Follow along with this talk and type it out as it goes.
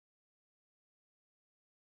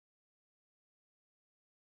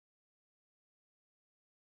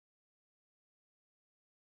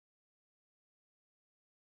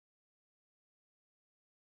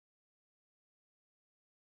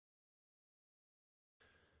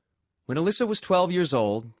When Alyssa was 12 years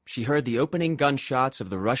old, she heard the opening gunshots of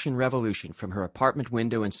the Russian Revolution from her apartment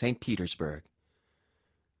window in St. Petersburg.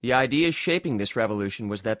 The idea shaping this revolution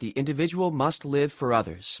was that the individual must live for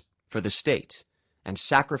others, for the state, and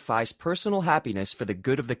sacrifice personal happiness for the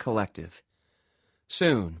good of the collective.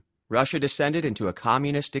 Soon, Russia descended into a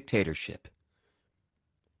communist dictatorship.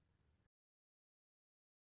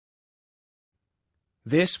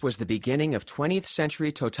 This was the beginning of 20th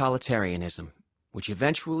century totalitarianism, which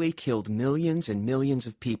eventually killed millions and millions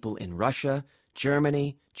of people in Russia,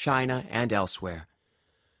 Germany, China, and elsewhere.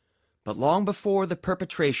 But long before the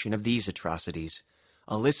perpetration of these atrocities,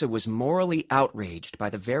 Alyssa was morally outraged by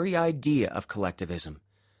the very idea of collectivism,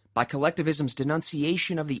 by collectivism's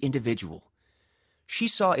denunciation of the individual. She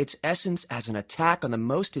saw its essence as an attack on the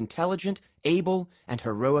most intelligent, able, and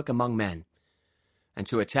heroic among men. And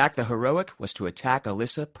to attack the heroic was to attack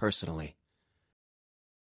Alyssa personally.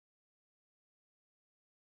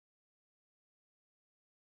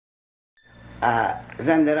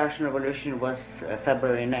 Then the Russian Revolution was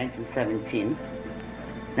February 1917.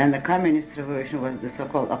 Then the Communist Revolution was the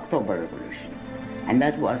so-called October Revolution. And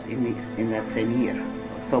that was in that same year,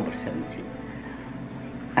 October 17.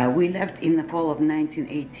 We left in the fall of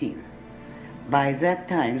 1918. By that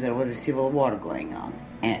time, there was a civil war going on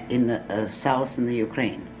in the south in the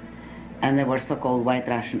Ukraine. And there were so-called White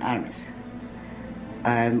Russian armies.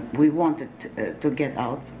 We wanted to get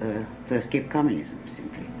out to escape communism,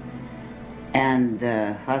 simply. And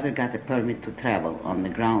father got a permit to travel on the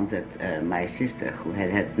ground that my sister, who had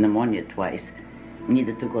had pneumonia twice,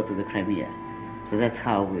 needed to go to the Crimea. So that's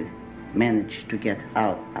how we managed to get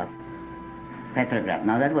out of Petrograd.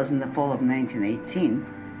 Now that was in the fall of 1918,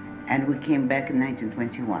 and we came back in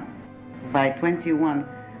 1921. By 21,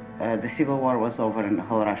 the civil war was over and the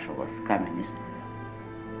whole Russia was communist.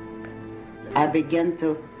 I began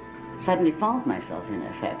to suddenly found myself, in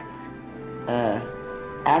effect,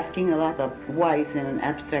 asking a lot of whys in an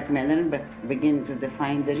abstract manner, but beginning to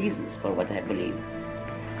define the reasons for what I believe.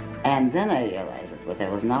 And then I realized that what I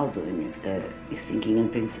was now doing is thinking in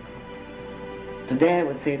principle. Today I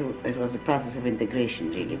would say it was the process of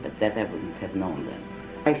integration, really, but that I wouldn't have known then.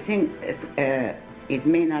 I think it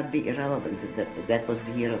may not be irrelevant that was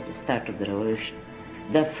the year of the start of the revolution.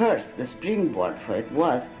 The springboard for it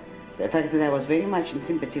was the fact that I was very much in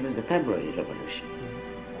sympathy with the February Revolution.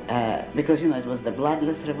 Because, it was the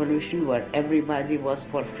bloodless revolution where everybody was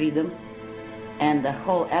for freedom, and the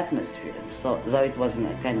whole atmosphere, so though it was in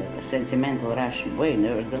a kind of a sentimental Russian way,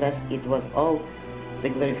 nevertheless, it was all the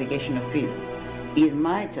glorification of freedom. In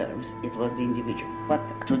my terms, it was the individual. What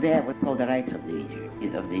today I would call the rights of the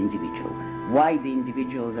individual. Why the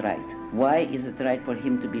individual's right? Why is it right for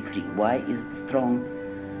him to be free? Why is the strong,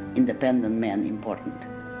 independent man important?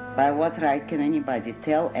 By what right can anybody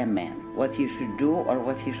tell a man what he should do or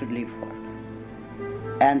what he should live for?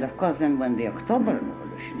 And of course, then when the October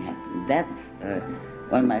Revolution happened,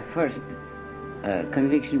 that's when my first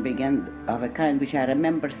conviction began, of a kind which I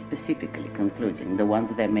remember specifically concluding, the ones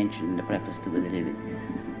that I mentioned in the preface to the living,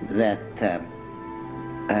 that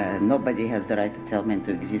nobody has the right to tell men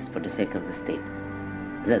to exist for the sake of the state.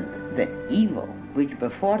 That the evil, which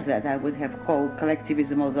before that I would have called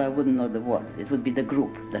collectivism, although I wouldn't know the word, it would be the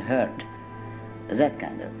group, the herd, that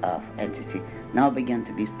kind of entity, now began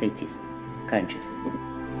to be statism, conscious.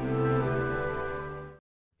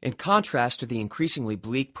 In contrast to the increasingly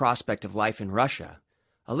bleak prospect of life in Russia,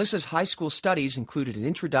 Alyssa's high school studies included an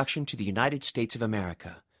introduction to the United States of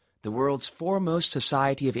America, the world's foremost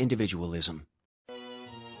society of individualism.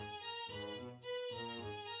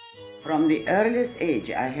 From the earliest age,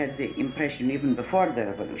 I had the impression, even before the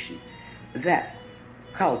revolution, that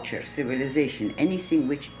culture, civilization, anything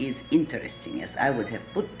which is interesting, as I would have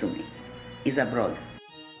put to me, is abroad.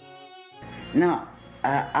 Now,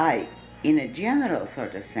 I, in a general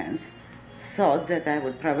sort of sense, thought that I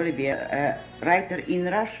would probably be a writer in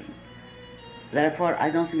Russian. Therefore, I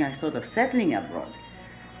don't think I thought of settling abroad.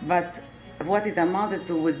 But what it amounted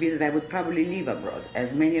to would be that I would probably live abroad,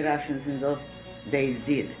 as many Russians in those days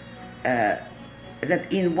did.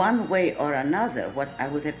 That in one way or another, what I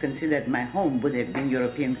would have considered my home would have been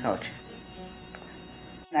European culture.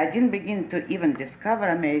 I didn't begin to even discover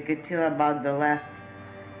America till about the last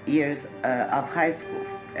years of high school.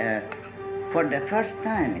 For the first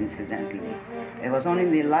time, incidentally, it was only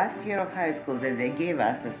in the last year of high school that they gave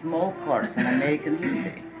us a small course on American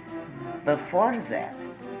history. Before that,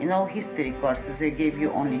 in all history courses, they gave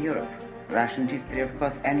you only Europe, Russian history, of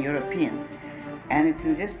course, and European. And it's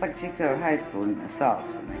in this particular high school in the South,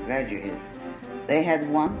 when I graduated, they had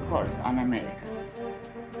one course on America.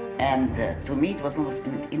 And to me, it was almost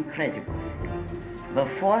incredible.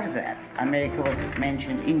 Before that, America was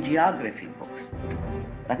mentioned in geography books,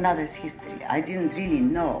 but not as history. I didn't really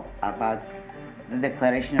know about the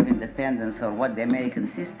Declaration of Independence or what the American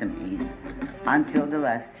system is until the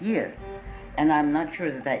last year. And I'm not sure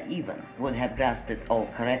that I even would have grasped it all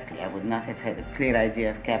correctly. I would not have had a clear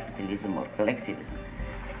idea of capitalism or collectivism.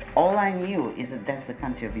 All I knew is that that's the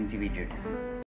country of individualism.